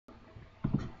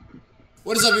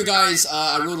What is up, you guys?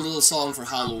 I wrote a little song for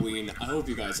Halloween. I hope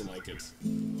you guys will like it.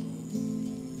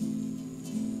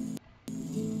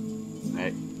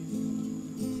 Hey.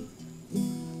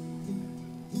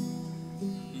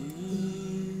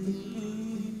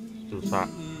 It's too hot.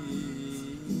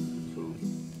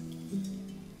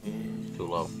 Too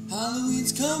low.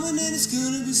 Halloween's coming and it's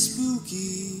gonna be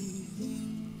spooky.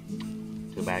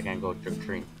 Too bad I can't go trick or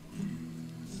treat.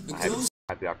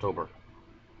 Happy October.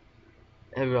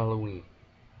 Happy Halloween.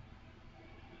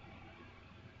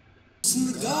 And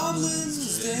the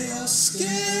goblins, they all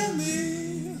scare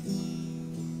me.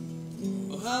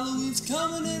 Oh, Halloween's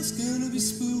coming and it's gonna be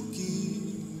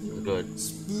spooky. It's good.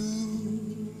 Spooky.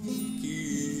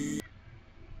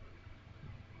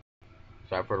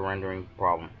 Sorry for the rendering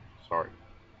problem. Sorry.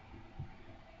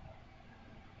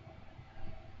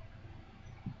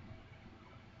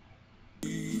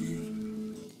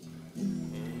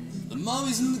 The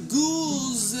mummies and the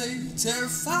ghouls, they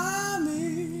terrify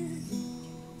me.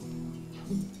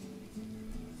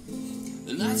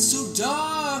 The night's so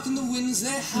dark and the winds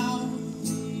they howl,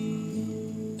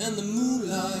 and the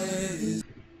moonlight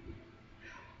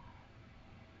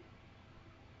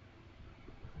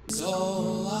is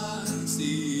all I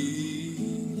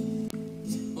see.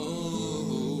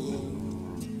 Oh,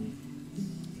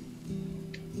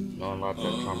 No one like that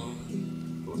Charmx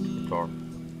guitar.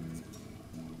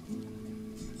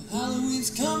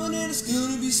 Halloween's coming and it's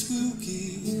gonna be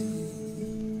spooky.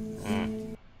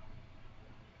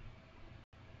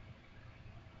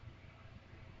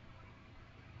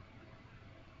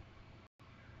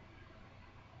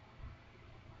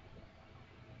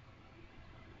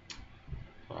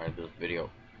 Sorry, this video.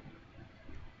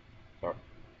 Sorry.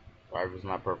 Sorry if it's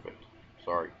not perfect.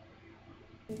 Sorry.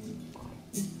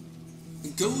 The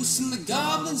ghosts and the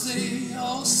goblins, they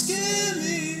all scare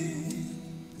me.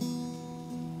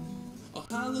 Oh,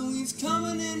 Halloween's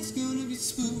coming and it's gonna be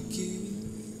spooky.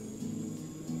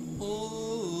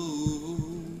 Oh.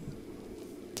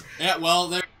 Yeah, well,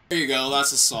 there you go.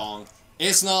 That's a song.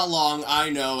 It's not long, I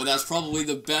know, and that's probably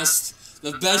the best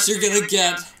you're gonna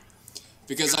get,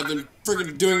 because I've been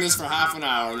freaking doing this for half an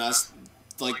hour, and that's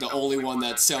like the only one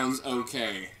that sounds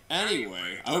okay.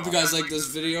 Anyway, I hope you guys like this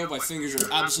video. My fingers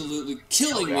are absolutely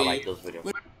killing me. I like this video.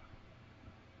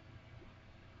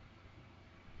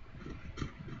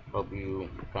 Hope you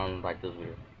found like this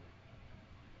video.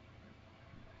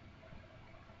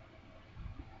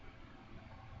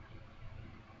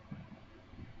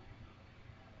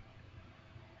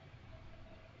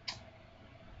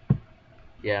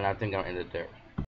 Yeah, and I think I'll end it there.